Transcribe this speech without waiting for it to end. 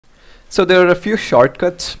So there are a few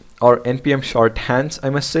shortcuts or npm shorthands, I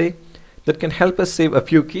must say, that can help us save a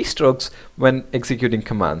few keystrokes when executing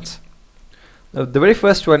commands. Now, the very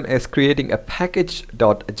first one is creating a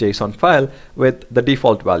package.json file with the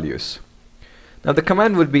default values. Now the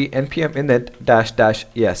command would be npm init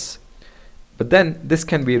 --yes, but then this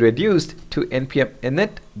can be reduced to npm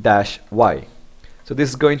init -y. So this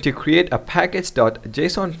is going to create a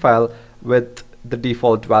package.json file with the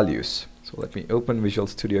default values. So let me open Visual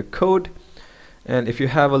Studio Code, and if you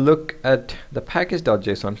have a look at the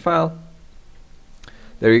package.json file,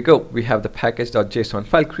 there you go, we have the package.json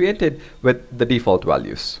file created with the default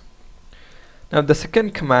values. Now the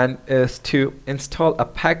second command is to install a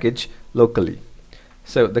package locally.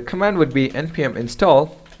 So the command would be npm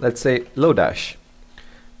install, let's say lodash.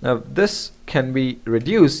 Now this can be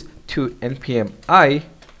reduced to npm I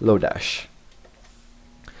lodash.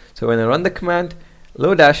 So when I run the command,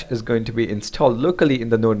 lodash is going to be installed locally in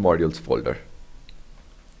the node modules folder.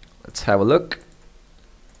 Let's have a look.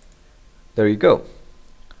 There you go.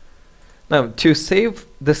 Now to save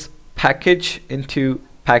this package into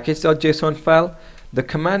package.json file, the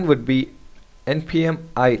command would be npm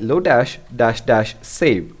I lodash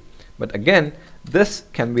 --save, but again this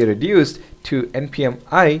can be reduced to npm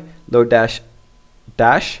I lodash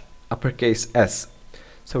 --s.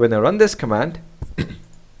 So when I run this command,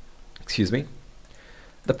 excuse me,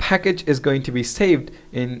 the package is going to be saved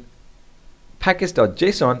in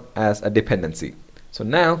package.json as a dependency. So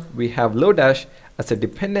now we have lodash as a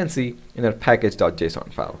dependency in our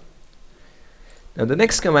package.json file. Now the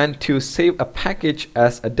next command to save a package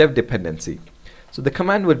as a dev dependency. So the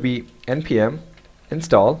command would be npm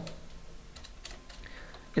install.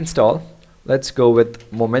 Let's go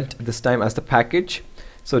with moment this time as the package.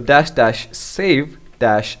 So --save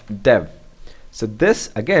 -dev. So this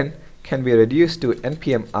again can be reduced to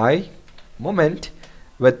npm I moment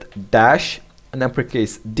with dash and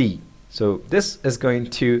uppercase D. So this is going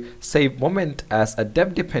to save moment as a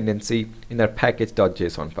dev dependency in our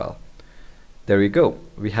package.json file. There you go,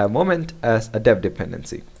 we have moment as a dev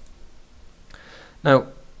dependency. Now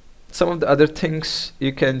some of the other things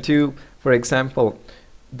you can do, for example,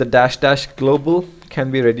 the -- global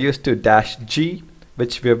can be reduced to -g,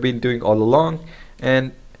 which we have been doing all along,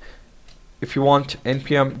 and if you want,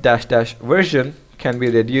 npm --version can be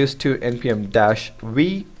reduced to npm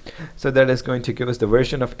 -v, so that is going to give us the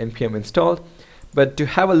version of npm installed. But to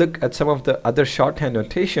have a look at some of the other shorthand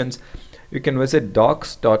notations, you can visit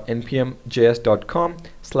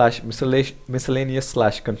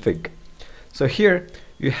docs.npmjs.com/miscellaneous/config. So here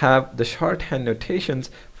you have the shorthand notations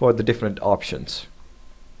for the different options.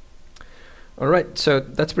 Alright, so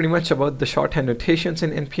that's pretty much about the shorthand notations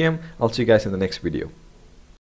in npm. I'll see you guys in the next video.